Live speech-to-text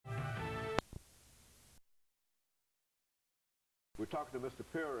We're talking to Mr.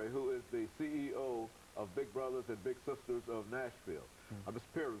 Perry, who is the CEO of Big Brothers and Big Sisters of Nashville. Mr.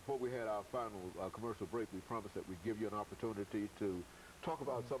 Perry, before we had our final commercial break, we promised that we'd give you an opportunity to talk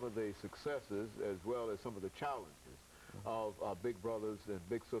about some of the successes as well as some of the challenges of Big Brothers and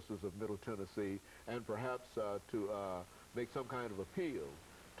Big Sisters of Middle Tennessee, and perhaps to make some kind of appeal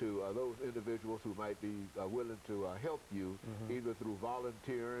to those individuals who might be willing to help you, either through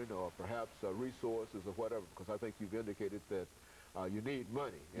volunteering or perhaps resources or whatever, because I think you've indicated that you need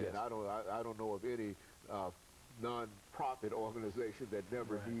money, and yes. I don't know of any non-profit organization that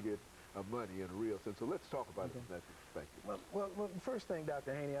never needed money in a real sense. So let's talk about it from that perspective. Well, the first thing,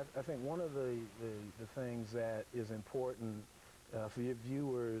 Dr. Haney, I think one of the things that is important for your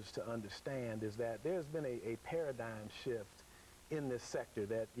viewers to understand is that there's been a paradigm shift in this sector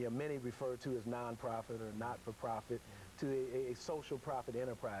that many refer to as nonprofit or not-for-profit to a social profit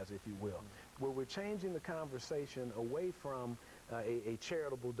enterprise, if you will, where we're changing the conversation away from a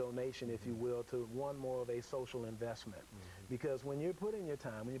charitable donation, if you will, to one more of a social investment. Because when you're putting your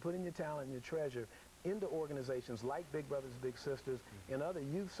time, when you're putting your talent and your treasure into organizations like Big Brothers, Big Sisters, and other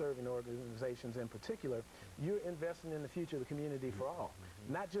youth-serving organizations in particular, you're investing in the future of the community for all,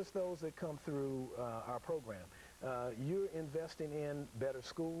 not just those that come through our program. You're investing in better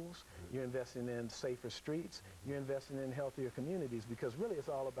schools, you're investing in safer streets, you're investing in healthier communities, because really it's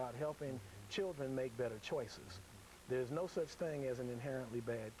all about helping children make better choices. There's no such thing as an inherently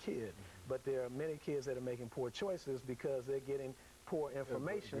bad kid, but there are many kids that are making poor choices because they're getting poor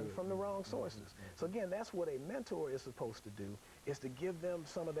information from the wrong sources. So again, that's what a mentor is supposed to do, is to give them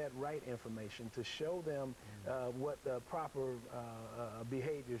some of that right information, to show them what the proper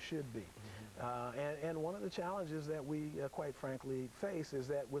behavior should be. And one of the challenges that we quite frankly face is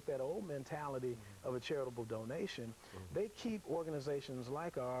that with that old mentality of a charitable donation, they keep organizations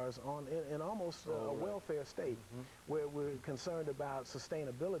like ours in almost a welfare state, where we're concerned about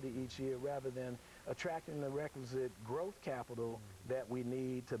sustainability each year rather than attracting the requisite growth capital that we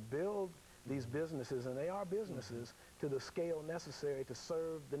need to build these businesses, and they are businesses, to the scale necessary to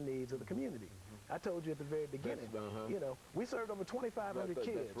serve the needs of the community. I told you at the very beginning, we served over 2,500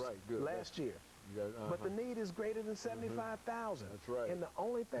 kids last year. But the need is greater than 75,000. That's right. And the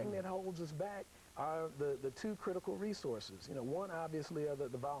only thing that holds us back are the two critical resources. One obviously are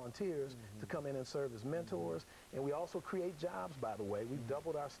the volunteers to come in and serve as mentors, and we also create jobs, by the way. We've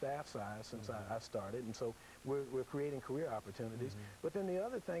doubled our staff size since I started, and so we're creating career opportunities. But then the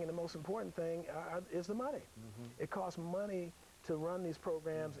other thing, and the most important thing, is the money. It costs money to run these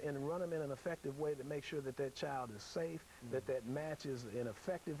programs and run them in an effective way that makes sure that that child is safe, that match is an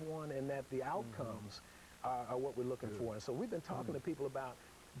effective one, and that the outcomes are what we're looking for. And so we've been talking to people about,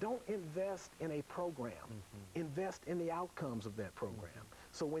 don't invest in a program, invest in the outcomes of that program.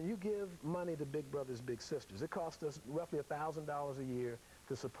 So when you give money to Big Brothers, Big Sisters, it costs us roughly $1,000 a year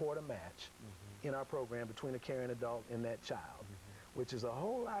to support a match in our program between a caring adult and that child, which is a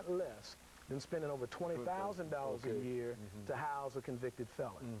whole lot less than spending over $20,000 a year to house a convicted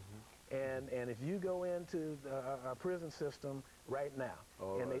felon. And if you go into our prison system right now,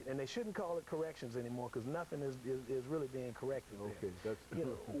 and they shouldn't call it corrections anymore, because nothing is really being corrected there.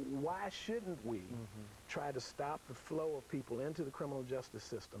 Why shouldn't we try to stop the flow of people into the criminal justice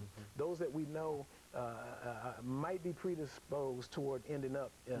system, those that we know might be predisposed toward ending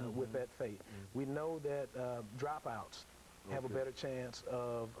up with that fate? We know that dropouts have a better chance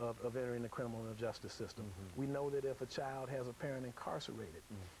of entering the criminal justice system. We know that if a child has a parent incarcerated,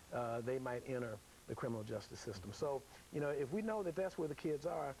 they might enter the criminal justice system. So, if we know that that's where the kids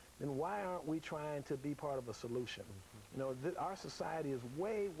are, then why aren't we trying to be part of a solution? Our society is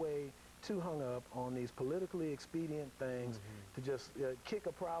way, way too hung up on these politically expedient things to just kick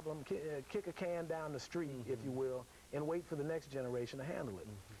a problem, kick a can down the street, if you will, and wait for the next generation to handle it.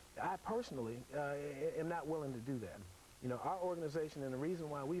 I personally am not willing to do that. Our organization, and the reason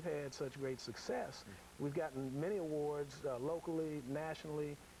why we've had such great success, we've gotten many awards locally,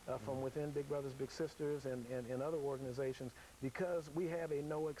 nationally, from within Big Brothers, Big Sisters, and other organizations, because we have a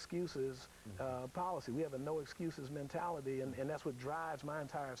no excuses policy. We have a no excuses mentality, and that's what drives my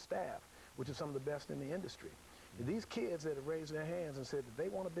entire staff, which is some of the best in the industry. These kids that have raised their hands and said that they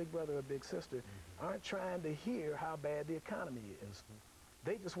want a big brother or a big sister aren't trying to hear how bad the economy is.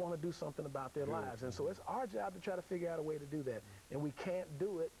 They just want to do something about their lives. And so it's our job to try to figure out a way to do that. And we can't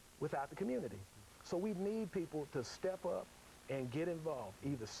do it without the community. So we need people to step up and get involved.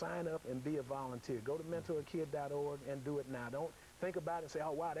 Either sign up and be a volunteer. Go to mentorakid.org and do it now. think about it and say,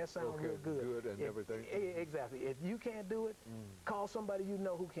 oh, wow, that sounds real good. And everything. Exactly. If you can't do it, call somebody you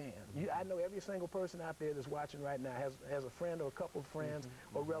know who can. I know every single person out there that's watching right now has a friend or a couple of friends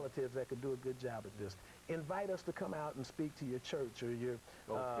or relatives that could do a good job at this. Invite us to come out and speak to your church or your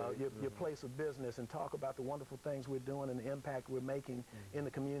place of business and talk about the wonderful things we're doing and the impact we're making in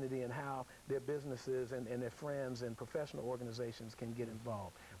the community and how their businesses and their friends and professional organizations can get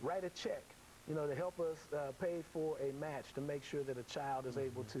involved. Write a check, you know, to help us pay for a match to make sure that a child is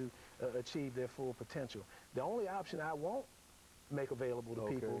able to achieve their full potential. The only option I won't make available to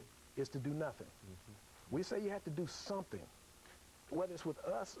people is to do nothing. We say you have to do something. Whether it's with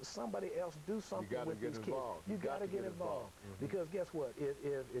us or somebody else, do something with these kids. You got to get involved. Because guess what?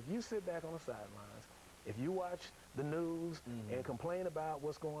 If you sit back on the sidelines, if you watch the news and complain about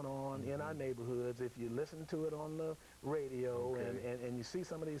what's going on in our neighborhoods, if you listen to it on the radio and you see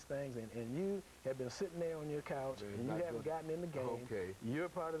some of these things and you have been sitting there on your couch and you haven't gotten in the game, you're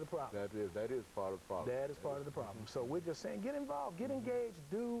part of the problem. That is part of the problem. That is part of the problem. So we're just saying, get involved, get engaged,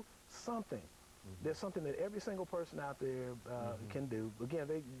 do something. There's something that every single person out there can do. Again,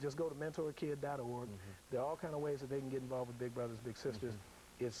 they just go to mentorakid.org. There are all kinds of ways that they can get involved with Big Brothers Big Sisters.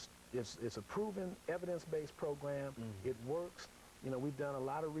 It's a proven, evidence-based program. It works. You know, we've done a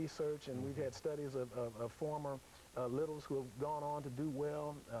lot of research, and we've had studies of former littles who have gone on to do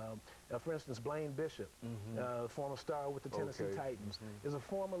well. For instance, Blaine Bishop, former star with the Tennessee Titans, is a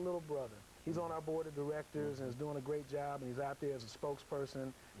former little brother. He's on our board of directors and is doing a great job, and he's out there as a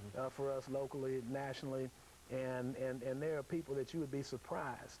spokesperson for us locally, nationally. And there are people that you would be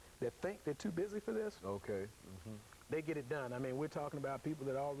surprised that think they're too busy for this. They get it done. I mean, we're talking about people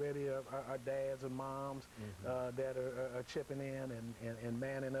that already are dads and moms that are chipping in and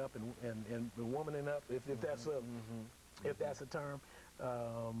manning up and womaning up, if that's a term.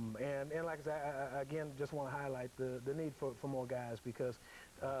 And like I said, I again just want to highlight the need for more guys, because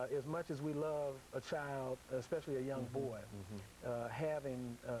as much as we love a child, especially a young boy,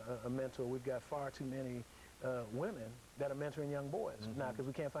 having a mentor, we've got far too many women that are mentoring young boys now because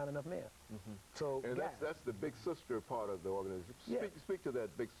we can't find enough men. So and that's the big sister part of the organization. Speak to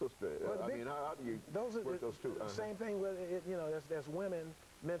that big sister. Well, I mean, how do you work those two? Same thing with you know, there's women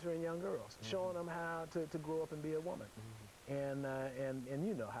mentoring young girls, showing them how to grow up and be a woman. And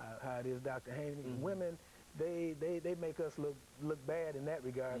you know how it is, Dr. Haney. Women, they make us look bad in that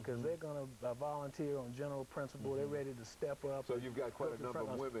regard, because they're going to volunteer on general principle. They're ready to step up. So you've got quite a number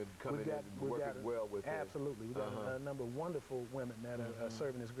of women coming in and working well with it. Absolutely. We've got a number of wonderful women that are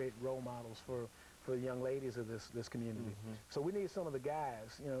serving as great role models for young ladies of this community. So we need some of the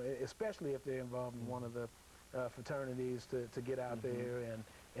guys, you know, especially if they're involved in one of the fraternities, to get out there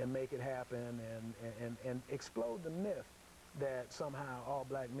and make it happen and explode the myth that somehow all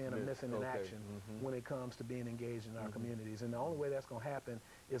black men are missing in action when it comes to being engaged in our communities. And the only way that's going to happen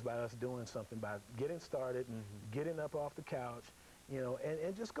is by us doing something, by getting started, getting up off the couch, you know,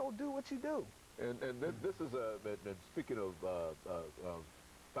 and just go do what you do. And this is and speaking of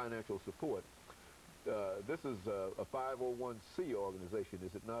financial support, this is a 501c organization,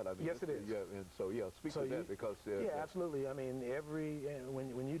 is it not? I mean, yes, it is. Yeah, and so speak to that, because absolutely. I mean,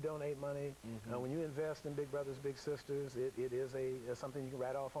 when you donate money, when you invest in Big Brothers Big Sisters, it is something you can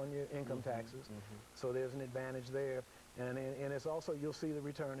write off on your income taxes. So there's an advantage there, and it's also, you'll see the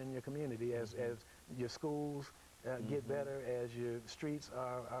return in your community as your schools get better, as your streets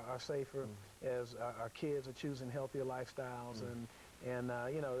are safer, as our kids are choosing healthier lifestyles. And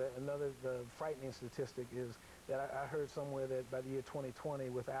you know, another frightening statistic is that I heard somewhere that by the year 2020,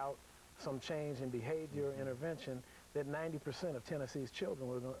 without some change in behavior or intervention, that 90% of Tennessee's children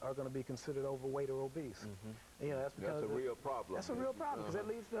are going to be considered overweight or obese. You know, that's because that's a real problem. That's a real problem, because that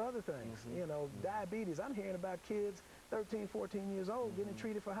leads to other things. You know, diabetes. I'm hearing about kids 13, 14 years old getting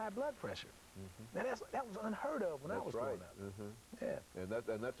treated for high blood pressure. Now that was unheard of when I was growing up.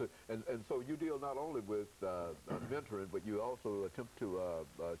 And so you deal not only with mentoring, but you also attempt to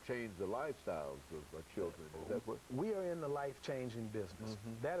change the lifestyles of children. Is that what? We are in the life-changing business.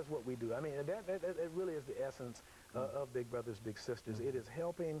 That is what we do. I mean, that really is the essence of Big Brothers Big Sisters. It is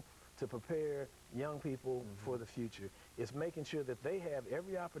helping to prepare young people for the future. It's making sure that they have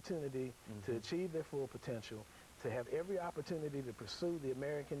every opportunity to achieve their full potential, to have every opportunity to pursue the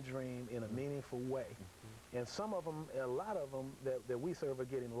American dream in a meaningful way. And some of them, a lot of them that we serve, are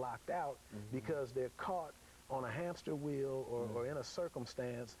getting locked out because they're caught on a hamster wheel or in a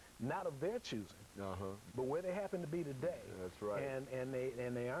circumstance not of their choosing, but where they happen to be today. That's right.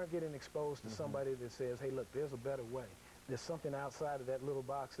 And they aren't getting exposed to somebody that says, hey, look, there's a better way. There's something outside of that little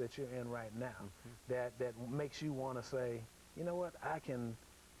box that you're in right now that makes you want to say, you know what, I can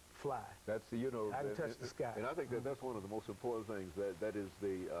fly. That's, you know, I can touch the sky. And I think that that's one of the most important things, that is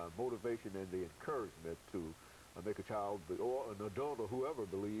the motivation and the encouragement to make a child or an adult or whoever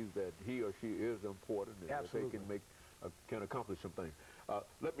believes that he or she is important and Absolutely. that they can accomplish some things.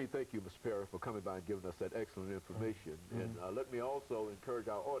 Let me thank you, Mr. Perry, for coming by and giving us that excellent information. And let me also encourage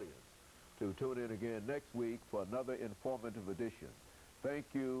our audience to tune in again next week for another informative edition. Thank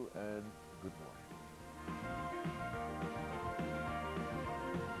you and good morning.